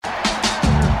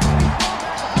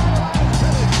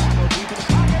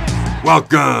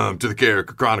Welcome to the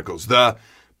Character Chronicles, the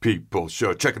People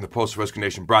Show. Checking the Pulse of Rescue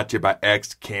Nation, brought to you by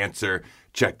X-Cancer.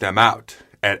 Check them out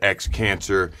at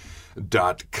xcancer.com.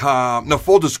 Now,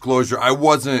 full disclosure, I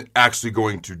wasn't actually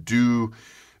going to do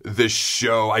this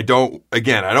show. I don't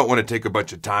want to take a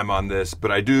bunch of time on this,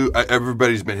 but I do.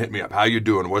 Everybody's been hitting me up. How you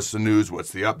doing? What's the news?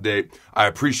 What's the update? I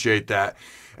appreciate that.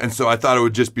 And so I thought it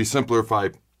would just be simpler if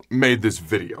I made this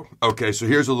video. Okay, so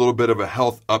here's a little bit of a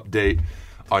health update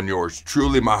on yours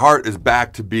truly. My heart is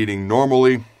back to beating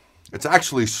normally. It's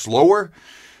actually slower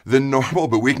than normal,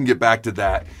 but we can get back to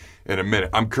that in a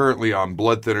minute. I'm currently on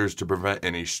blood thinners to prevent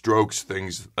any strokes,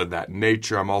 things of that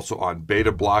nature. I'm also on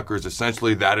beta blockers.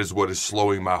 Essentially, that is what is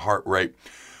slowing my heart rate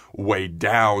way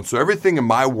down. So everything in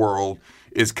my world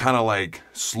is kind of like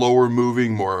slower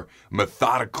moving, more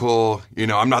methodical. You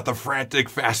know, I'm not the frantic,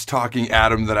 fast-talking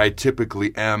Adam that I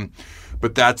typically am,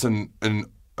 but that's an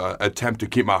attempt to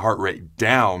keep my heart rate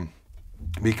down,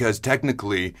 because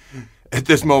technically at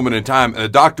this moment in time, a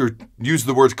doctor used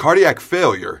the words cardiac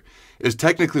failure is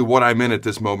technically what I'm in at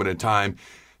this moment in time.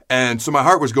 And so my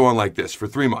heart was going like this for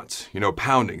 3 months,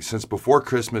 pounding since before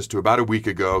Christmas to about a week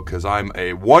ago, because I'm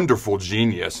a wonderful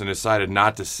genius and decided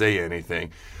not to say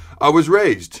anything. I was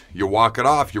raised. You walk it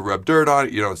off, you rub dirt on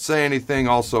it, you don't say anything.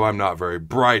 Also, I'm not very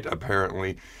bright,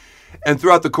 apparently. And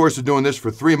throughout the course of doing this for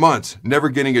 3 months, never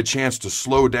getting a chance to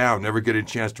slow down, never getting a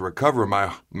chance to recover,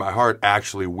 my heart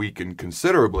actually weakened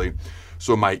considerably.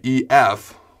 So my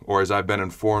EF, or as I've been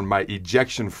informed, my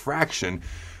ejection fraction,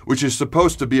 which is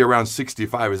supposed to be around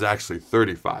 65, is actually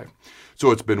 35.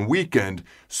 So it's been weakened.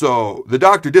 So the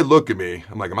doctor did look at me.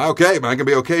 I'm like, am I okay? Am I going to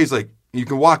be okay? He's like, you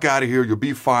can walk out of here. You'll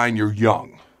be fine. You're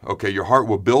young. Okay, your heart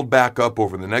will build back up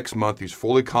over the next month. He's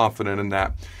fully confident in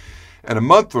that. And a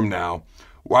month from now,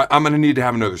 I'm going to need to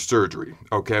have another surgery,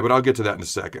 okay? But I'll get to that in a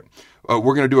second.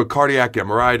 We're going to do a cardiac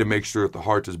MRI to make sure that the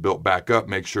heart is built back up,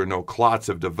 make sure no clots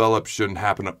have developed, shouldn't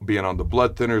happen being on the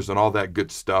blood thinners and all that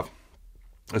good stuff.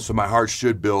 And so my heart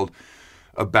should build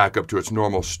back up to its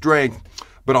normal strength,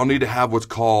 but I'll need to have what's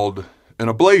called an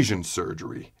ablation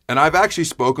surgery. And I've actually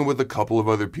spoken with a couple of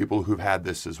other people who've had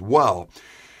this as well.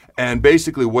 And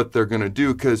basically what they're going to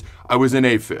do, because I was in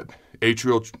AFib,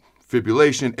 atrial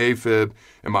fibrillation, AFib,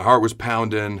 and my heart was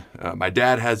pounding. My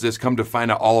dad has this. Come to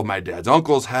find out, all of my dad's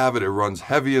uncles have it. It runs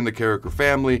heavy in the Carricker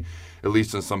family, at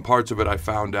least in some parts of it, I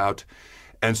found out.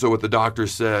 And so what the doctor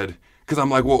said, because I'm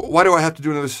like, well, why do I have to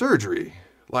do another surgery?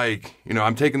 Like,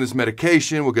 I'm taking this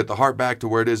medication. We'll get the heart back to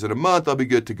where it is in a month. I'll be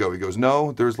good to go. He goes,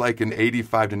 no, there's like an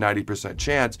 85 to 90%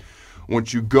 chance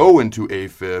once you go into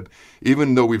AFib,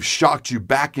 even though we've shocked you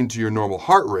back into your normal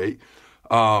heart rate,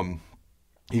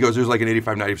 he goes, there's like an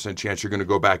 85, 90% chance you're going to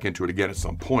go back into it again at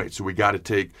some point. So we got to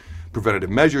take preventative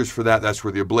measures for that. That's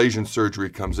where the ablation surgery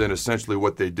comes in. Essentially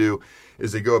what they do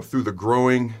is they go up through the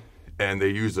groin and they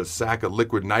use a sack of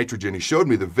liquid nitrogen. He showed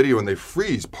me the video, and they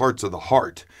freeze parts of the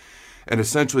heart. And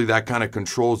essentially that kind of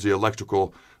controls the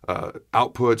electrical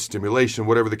output, stimulation,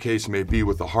 whatever the case may be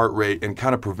with the heart rate, and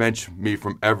kind of prevents me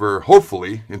from ever,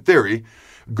 hopefully, in theory,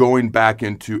 going back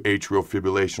into atrial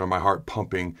fibrillation, or my heart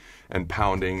pumping and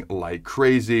pounding like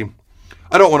crazy.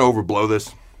 I don't want to overblow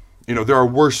this. There are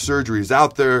worse surgeries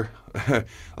out there.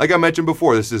 Like I mentioned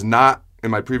before, this is not,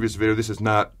 in my previous video, this is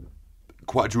not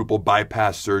quadruple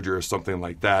bypass surgery or something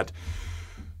like that.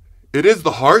 It is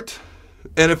the heart.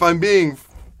 And if I'm being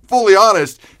fully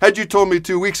honest, had you told me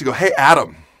 2 weeks ago, hey,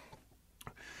 Adam,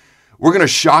 we're going to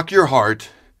shock your heart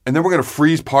and then we're going to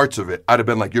freeze parts of it, I'd have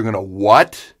been like, you're going to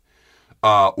what?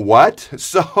 What?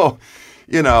 So,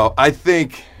 I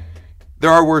think there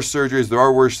are worse surgeries. There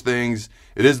are worse things.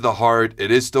 It is the heart.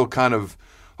 It is still kind of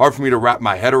hard for me to wrap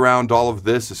my head around all of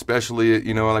this, especially,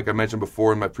 like I mentioned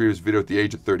before in my previous video, at the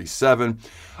age of 37.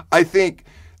 I think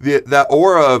that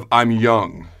aura of I'm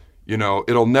young,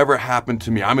 it'll never happen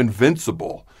to me. I'm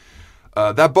invincible.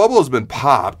 That bubble has been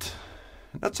popped.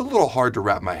 That's a little hard to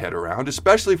wrap my head around,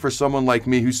 especially for someone like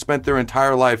me who spent their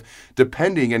entire life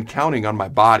depending and counting on my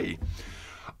body.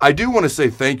 I do want to say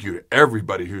thank you to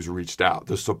everybody who's reached out.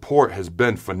 The support has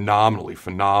been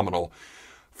phenomenal.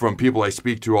 From people I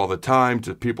speak to all the time,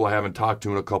 to people I haven't talked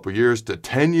to in a couple years, to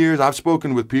 10 years. I've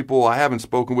spoken with people I haven't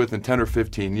spoken with in 10 or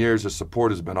 15 years. The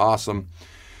support has been awesome.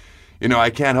 I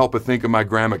can't help but think of my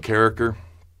grandma Carricker.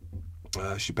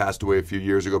 She passed away a few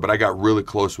years ago, but I got really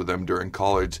close with them during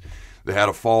college. They had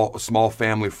a small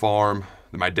family farm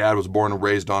that my dad was born and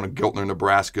raised on in Giltner,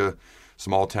 Nebraska,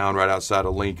 small town right outside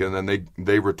of Lincoln. And then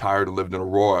they retired and lived in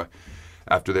Aurora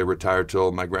after they retired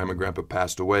till my grandma and grandpa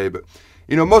passed away. But,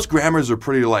 most grandmas are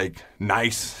pretty,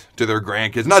 nice to their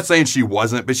grandkids. Not saying she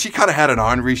wasn't, but she kind of had an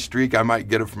ornery streak. I might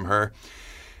get it from her.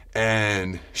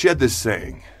 And she had this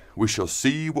saying, We shall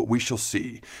see what we shall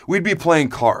see. We'd be playing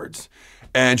cards,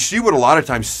 and she would a lot of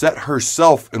times set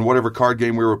herself in whatever card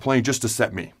game we were playing just to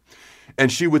set me.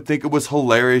 And she would think it was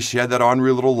hilarious. She had that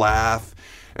ornery little laugh,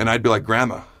 and I'd be like,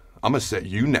 Grandma, I'm going to set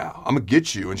you now. I'm going to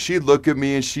get you. And she'd look at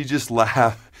me, and she'd just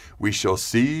laugh. We shall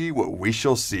see what we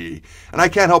shall see. And I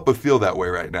can't help but feel that way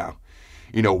right now.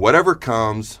 You know, whatever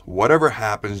comes, whatever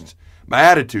happens, my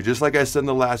attitude, just like I said in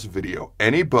the last video,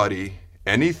 anybody,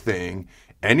 anything,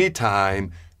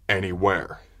 anytime,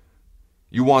 anywhere.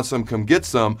 You want some, come get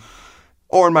some.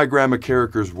 Or in my Grandma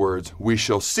Carricker's words, we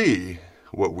shall see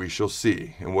what we shall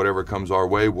see. And whatever comes our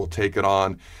way, we'll take it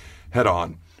on head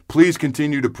on. Please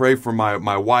continue to pray for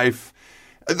my wife.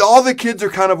 All the kids are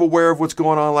kind of aware of what's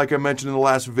going on. Like I mentioned in the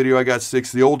last video, I got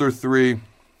 6. The older 3,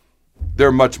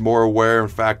 they're much more aware. In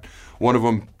fact, one of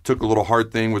them took a little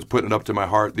heart thing, was putting it up to my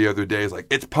heart the other day. It's like,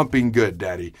 it's pumping good,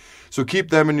 Daddy. So keep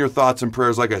them in your thoughts and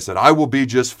prayers. Like I said, I will be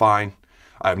just fine.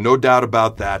 I have no doubt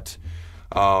about that.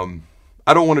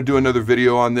 I don't want to do another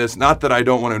video on this. Not that I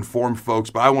don't want to inform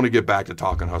folks, but I want to get back to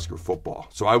talking Husker football.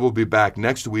 So I will be back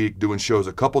next week doing shows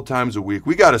a couple times a week.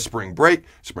 We got a spring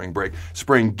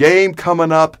game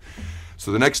coming up.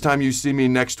 So the next time you see me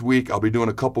next week, I'll be doing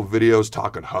a couple videos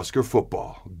talking Husker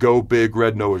football. Go Big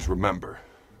Red Nose, remember.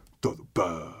 To the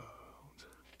bones.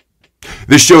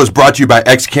 This show is brought to you by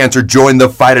X-Cancer. Join the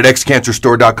fight at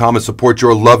xcancerstore.com and support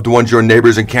your loved ones, your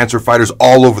neighbors, and cancer fighters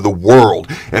all over the world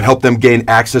and help them gain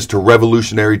access to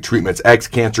revolutionary treatments.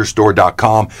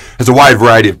 xcancerstore.com has a wide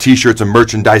variety of t-shirts and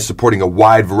merchandise supporting a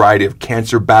wide variety of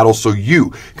cancer battles so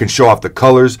you can show off the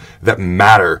colors that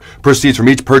matter. Proceeds from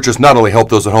each purchase not only help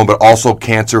those at home, but also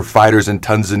cancer fighters in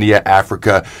Tanzania,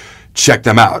 Africa. Check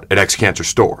them out at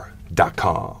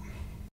xcancerstore.com.